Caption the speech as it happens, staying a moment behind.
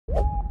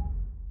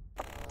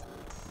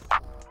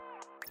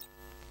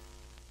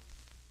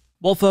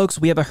Well, folks,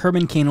 we have a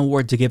Herman Cain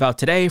Award to give out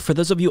today. For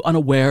those of you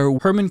unaware,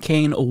 Herman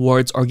Cain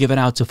Awards are given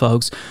out to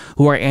folks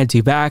who are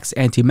anti-vax,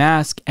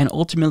 anti-mask, and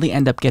ultimately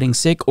end up getting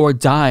sick or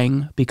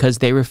dying because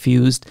they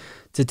refused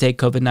to take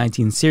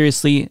COVID-19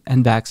 seriously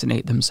and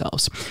vaccinate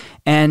themselves.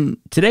 And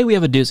today we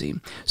have a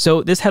doozy.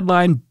 So this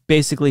headline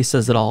basically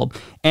says it all.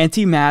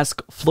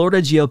 Anti-mask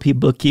Florida GOP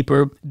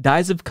bookkeeper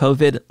dies of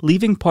COVID,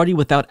 leaving party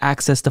without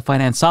access to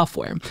finance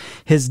software.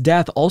 His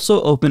death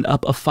also opened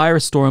up a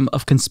firestorm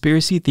of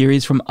conspiracy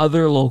theories from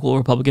other local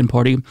Republican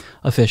Party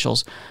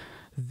officials.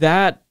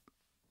 That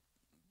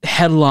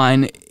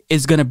headline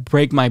is going to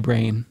break my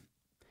brain.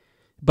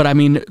 But I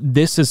mean,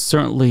 this is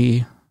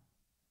certainly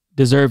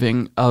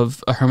deserving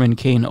of a Herman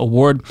Cain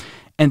Award.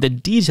 And the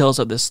details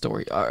of this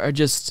story are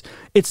just,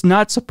 it's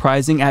not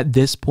surprising at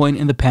this point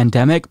in the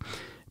pandemic,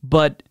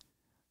 but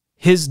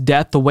his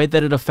death, the way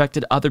that it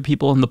affected other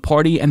people in the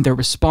party and their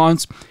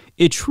response,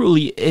 it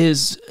truly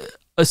is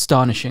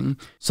astonishing.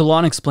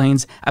 Solon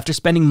explains, after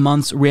spending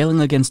months railing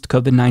against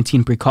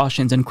COVID-19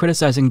 precautions and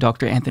criticizing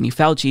Dr. Anthony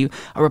Fauci,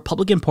 a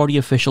Republican Party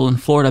official in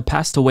Florida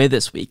passed away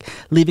this week,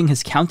 leaving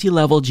his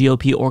county-level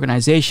GOP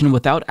organization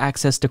without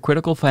access to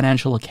critical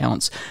financial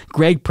accounts.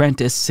 Greg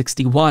Prentice,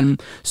 61,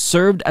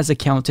 served as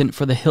accountant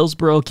for the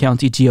Hillsborough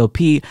County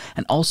GOP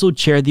and also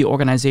chaired the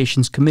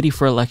organization's Committee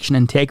for Election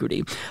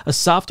Integrity. A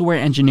software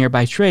engineer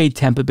by trade,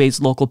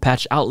 Tampa-based local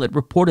patch outlet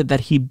reported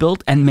that he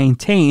built and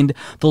maintained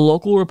the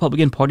local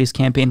Republican Party's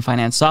campaign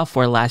finance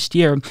software last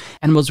year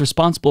and was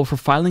responsible for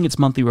filing its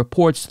monthly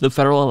reports to the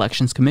Federal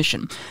Elections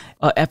Commission.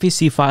 A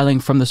FEC filing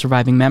from the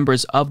surviving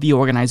members of the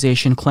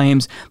organization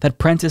claims that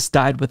Prentice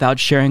died without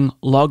sharing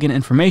login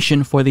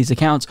information for these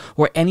accounts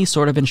or any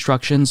sort of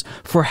instructions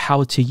for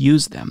how to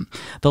use them.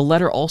 The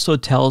letter also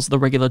tells the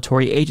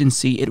regulatory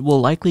agency it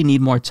will likely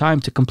need more time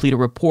to complete a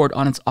report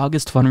on its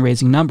August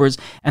fundraising numbers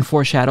and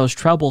foreshadows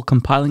trouble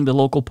compiling the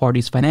local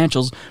party's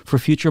financials for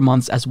future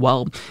months as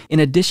well. In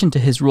addition to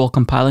his role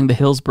compiling the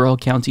Hillsborough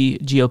County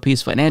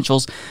GOP's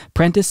financials,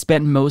 Prentice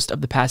spent most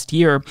of the past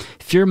year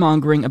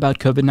fear-mongering about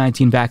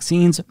COVID-19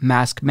 vaccines,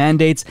 mask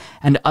mandates,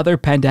 and other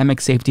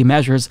pandemic safety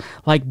measures.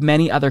 Like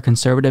many other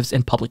conservatives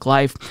in public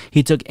life,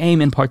 he took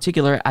aim in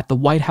particular at the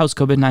White House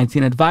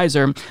COVID-19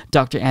 advisor,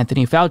 Dr.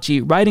 Anthony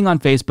Fauci, writing on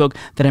Facebook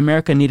that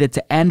America needed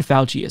to end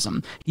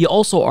Fauciism. He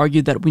also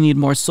argued that we need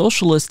more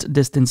socialist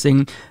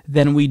distancing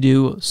than we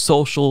do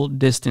social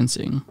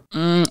distancing.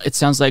 It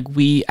sounds like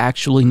we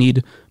actually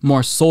need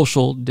more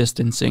social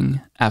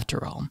distancing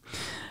after all.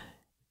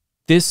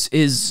 This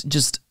is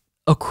just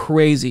a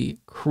crazy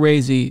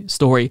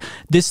story.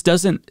 This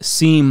doesn't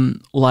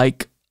seem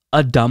like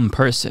a dumb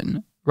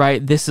person,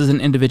 right? This is an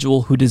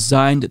individual who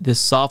designed this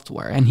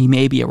software, and he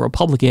may be a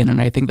Republican, and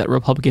I think that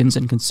Republicans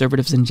and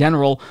conservatives in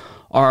general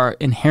are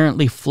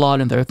inherently flawed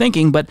in their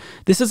thinking, but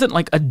this isn't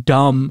like a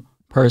dumb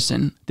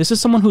person. This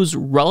is someone who's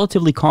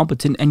relatively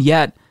competent, and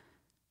yet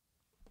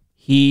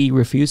he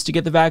refused to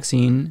get the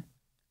vaccine,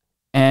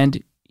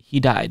 and he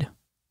died.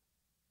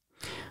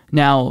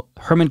 Now,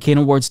 Herman Cain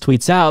Awards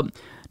tweets out,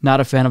 not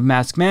a fan of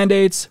mask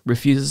mandates,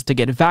 refuses to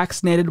get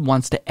vaccinated,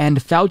 wants to end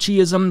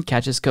Fauciism,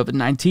 catches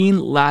COVID-19,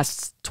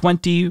 lasts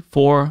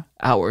 24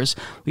 hours.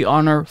 We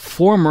honor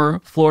former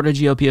Florida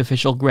GOP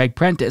official Greg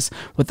Prentice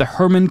with the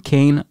Herman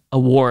Cain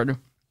Award.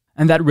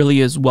 And that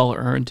really is well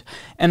earned.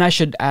 And I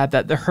should add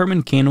that the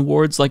Herman Cain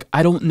Awards,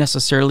 I don't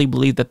necessarily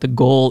believe that the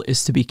goal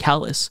is to be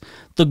callous.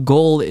 The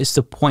goal is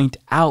to point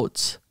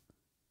out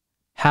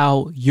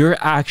how your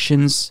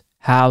actions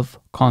have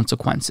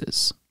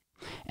consequences.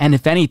 And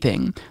if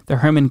anything, the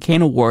Herman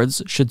Cain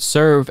Awards should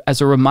serve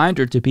as a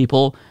reminder to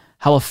people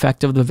how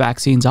effective the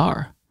vaccines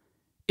are.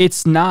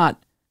 It's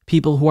not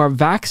people who are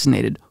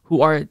vaccinated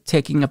who are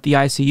taking up the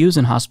ICUs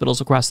in hospitals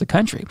across the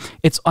country.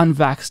 It's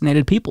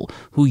unvaccinated people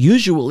who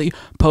usually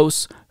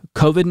post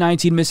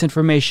COVID-19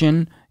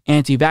 misinformation,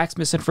 anti-vax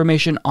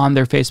misinformation on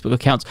their Facebook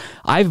accounts.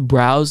 I've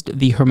browsed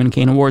the Herman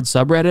Cain Awards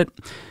subreddit,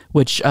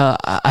 which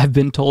I've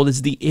been told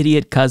is the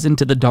idiot cousin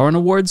to the Darwin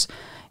Awards.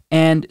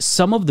 And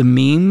some of the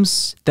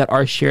memes that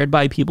are shared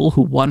by people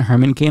who won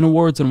Herman Cain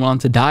Awards and went on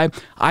to die,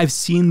 I've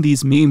seen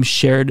these memes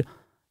shared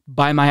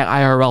by my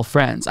IRL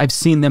friends. I've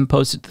seen them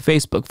posted to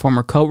Facebook,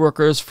 former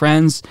coworkers,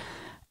 friends,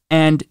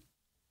 and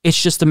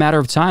it's just a matter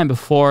of time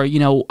before,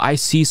 I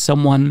see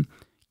someone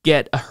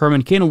get a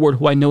Herman Cain Award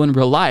who I know in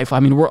real life.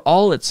 I mean, we're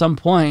all at some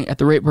point, at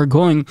the rate we're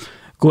going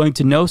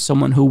to know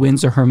someone who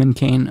wins a Herman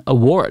Cain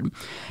Award.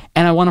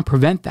 And I want to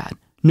prevent that.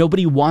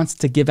 Nobody wants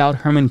to give out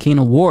Herman Cain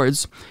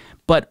Awards,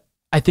 but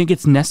I think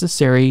it's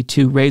necessary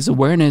to raise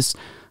awareness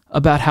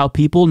about how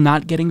people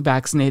not getting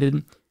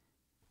vaccinated,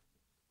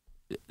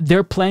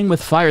 they're playing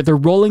with fire. They're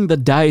rolling the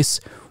dice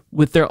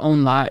with their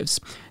own lives.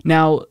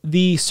 Now,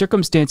 the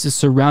circumstances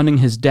surrounding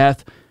his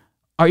death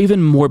are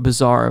even more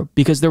bizarre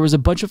because there was a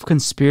bunch of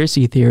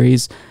conspiracy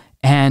theories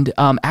and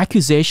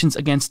accusations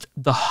against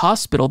the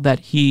hospital that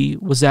he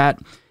was at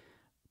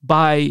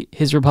by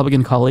his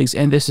Republican colleagues,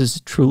 and this is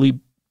truly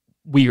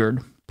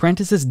weird.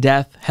 Prentice's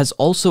death has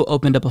also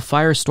opened up a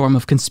firestorm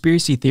of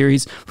conspiracy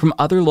theories from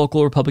other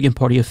local Republican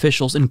Party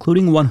officials,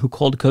 including one who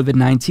called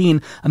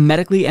COVID-19 a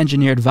medically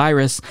engineered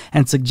virus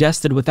and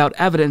suggested without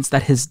evidence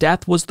that his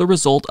death was the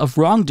result of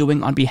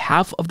wrongdoing on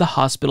behalf of the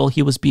hospital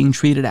he was being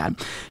treated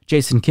at.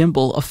 Jason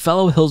Kimball, a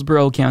fellow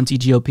Hillsborough County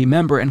GOP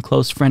member and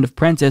close friend of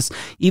Prentice,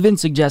 even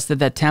suggested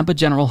that Tampa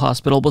General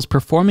Hospital was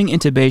performing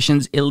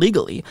intubations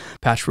illegally,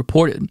 Patch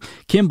reported.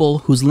 Kimball,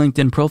 whose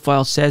LinkedIn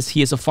profile says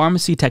he is a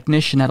pharmacy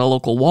technician at a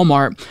local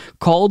Walmart,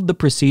 called the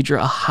procedure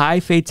a high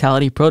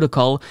fatality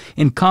protocol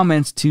in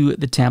comments to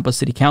the Tampa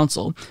City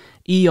Council.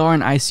 ER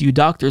and ICU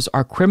doctors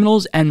are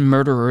criminals and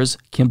murderers,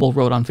 Kimball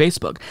wrote on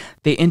Facebook.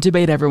 They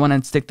intubate everyone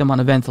and stick them on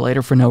a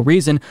ventilator for no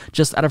reason,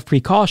 just out of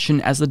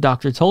precaution, as the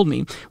doctor told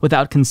me,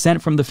 without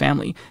consent from the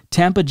family.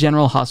 Tampa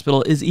General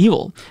Hospital is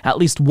evil. At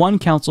least one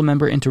council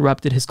member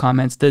interrupted his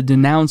comments to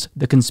denounce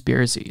the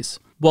conspiracies.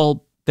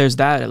 Well, there's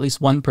that. At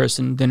least one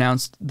person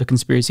denounced the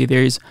conspiracy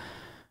theories.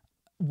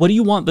 What do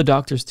you want the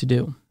doctors to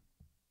do?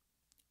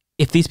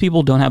 If these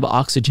people don't have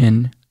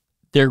oxygen,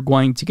 they're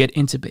going to get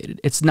intubated.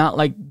 It's not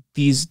like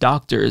these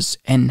doctors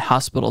and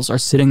hospitals are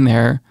sitting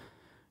there,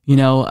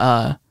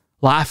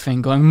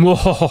 laughing, going,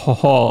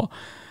 whoa,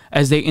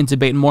 as they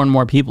intubate more and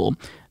more people.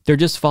 They're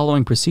just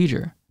following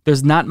procedure.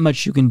 There's not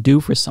much you can do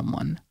for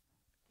someone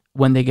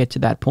when they get to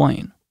that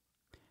point.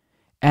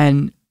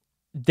 And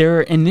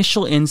their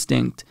initial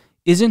instinct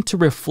isn't to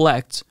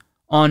reflect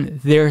on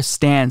their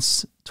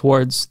stance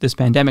towards this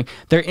pandemic.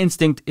 Their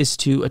instinct is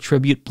to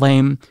attribute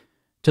blame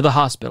to the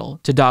hospital,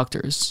 to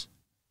doctors,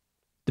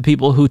 the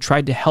people who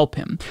tried to help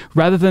him,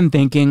 rather than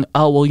thinking,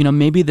 oh, well,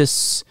 maybe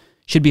this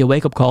should be a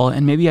wake-up call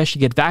and maybe I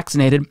should get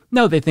vaccinated.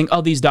 No, they think,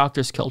 oh, these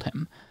doctors killed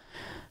him.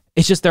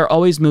 It's just they're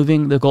always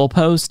moving the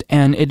goalpost,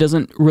 and it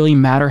doesn't really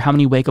matter how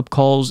many wake-up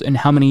calls and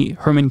how many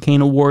Herman Cain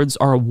awards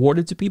are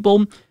awarded to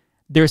people.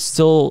 There's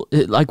still,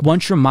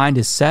 once your mind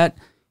is set,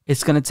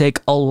 it's going to take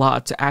a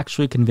lot to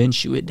actually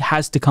convince you. It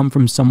has to come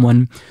from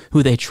someone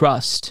who they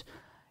trust.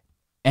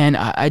 And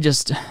I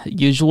just,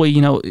 usually,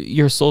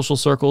 your social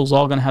circle is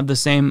all going to have the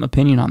same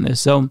opinion on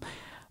this. So,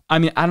 I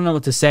don't know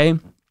what to say.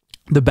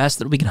 The best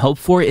that we can hope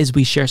for is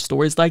we share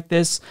stories like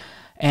this,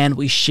 and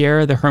we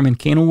share the Herman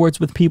Cain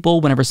Awards with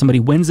people whenever somebody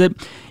wins it,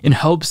 in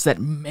hopes that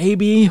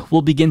maybe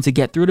we'll begin to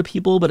get through to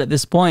people. But at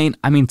this point,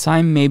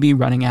 time may be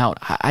running out.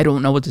 I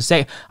don't know what to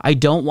say. I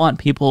don't want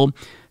people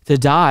to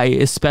die,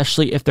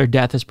 especially if their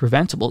death is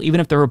preventable. Even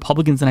if they're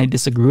Republicans and I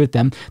disagree with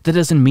them, that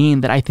doesn't mean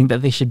that I think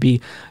that they should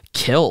be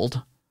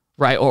killed,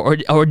 right?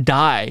 Or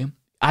die.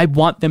 I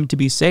want them to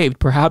be saved.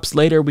 Perhaps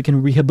later we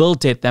can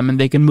rehabilitate them and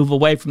they can move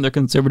away from their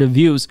conservative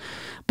views.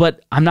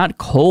 But I'm not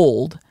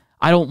cold.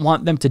 I don't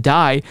want them to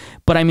die.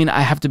 But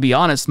I have to be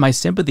honest, my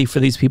sympathy for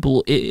these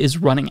people is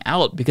running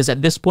out, because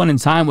at this point in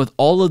time, with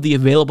all of the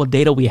available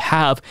data we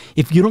have,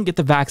 if you don't get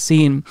the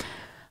vaccine,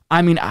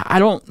 I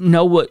don't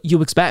know what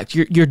you expect.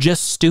 You're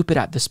just stupid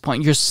at this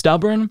point. You're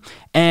stubborn,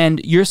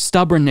 and your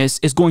stubbornness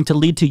is going to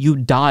lead to you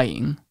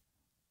dying.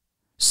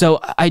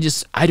 So I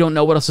don't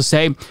know what else to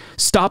say.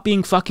 Stop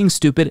being fucking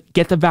stupid.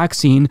 Get the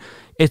vaccine.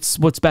 It's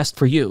what's best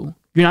for you.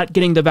 You're not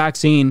getting the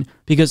vaccine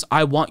because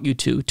I want you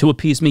to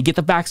appease me. Get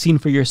the vaccine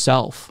for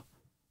yourself.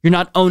 You're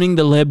not owning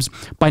the libs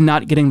by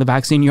not getting the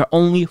vaccine. You're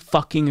only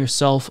fucking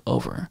yourself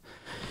over.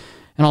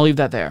 And I'll leave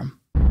that there.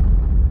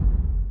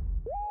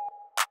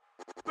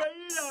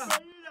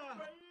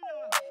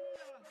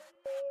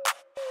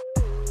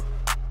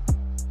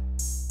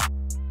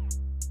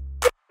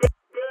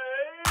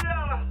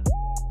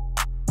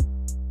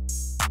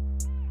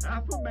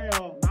 Alpha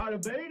male, not a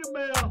beta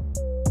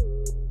male.